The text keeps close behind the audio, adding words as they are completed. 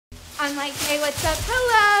I'm like, hey, what's up?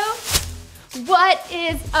 Hello. What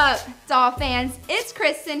is up, Doll fans? It's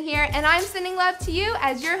Kristan here, and I'm sending love to you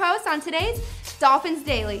as your host on today's Dolphins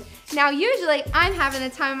Daily. Now, usually I'm having the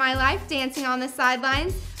time of my life dancing on the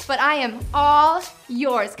sidelines, but I am all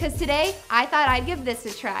yours, because today I thought I'd give this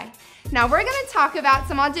a try. Now, we're going to talk about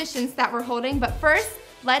some auditions that we're holding, but first,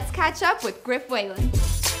 let's catch up with Griff Whalen.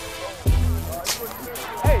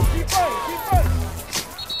 Hey, keep running.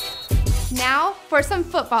 Now for some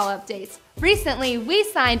football updates. Recently, we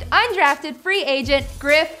signed undrafted free agent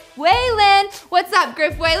Griff Whalen. What's up,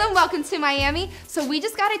 Griff Whalen? Welcome to Miami. So we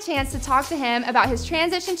just got a chance to talk to him about his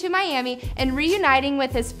transition to Miami and reuniting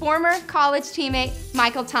with his former college teammate,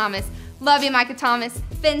 Michael Thomas. Love you, Michael Thomas.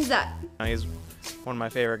 Fins up. He's one of my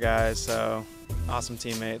favorite guys, so awesome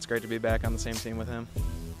teammate. It's great to be back on the same team with him.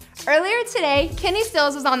 Earlier today, Kenny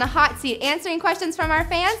Stills was on the hot seat answering questions from our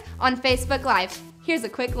fans on Facebook Live. Here's a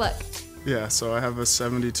quick look. Yeah, so I have a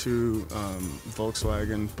 72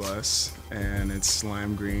 Volkswagen bus, and it's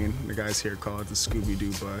lime green. The guys here call it the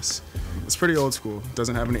Scooby-Doo bus. It's pretty old school. It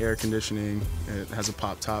doesn't have any air conditioning. It has a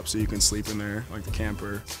pop top so you can sleep in there like the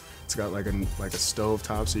camper. It's got like a stove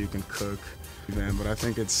top so you can cook. But I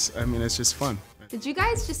think it's just fun. Did you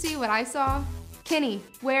guys just see what I saw? Kenny,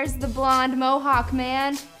 where's the blonde mohawk,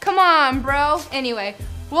 man? Come on, bro. Anyway,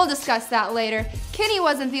 we'll discuss that later. Kenny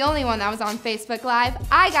wasn't the only one that was on Facebook Live.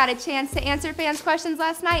 I got a chance to answer fans' questions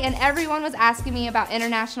last night, and everyone was asking me about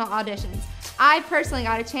international auditions. I personally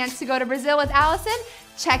got a chance to go to Brazil with Allison,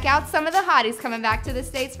 check out some of the hotties coming back to the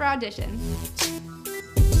States for auditions.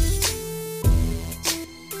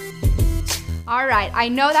 All right, I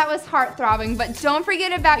know that was heart-throbbing, but don't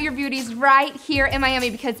forget about your beauties right here in Miami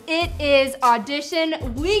because it is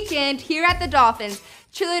audition weekend here at the Dolphins.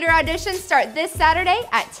 Cheerleader auditions start this Saturday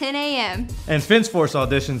at 10 a.m. And Fence Force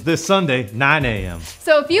auditions this Sunday, 9 a.m.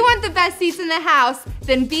 So if you want the best seats in the house,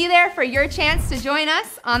 then be there for your chance to join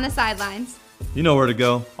us on the sidelines. You know where to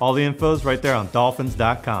go. All the info's right there on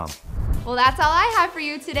dolphins.com. Well, that's all I have for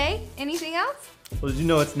you today. Anything else? Well, did you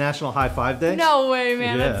know it's National High Five Day? No way,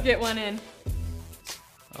 man. Yeah. Let's get one in.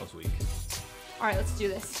 That was weak. All right, let's do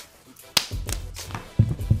this.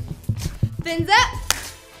 Fins up.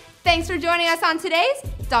 Thanks for joining us on today's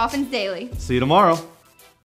Dolphins Daily. See you tomorrow.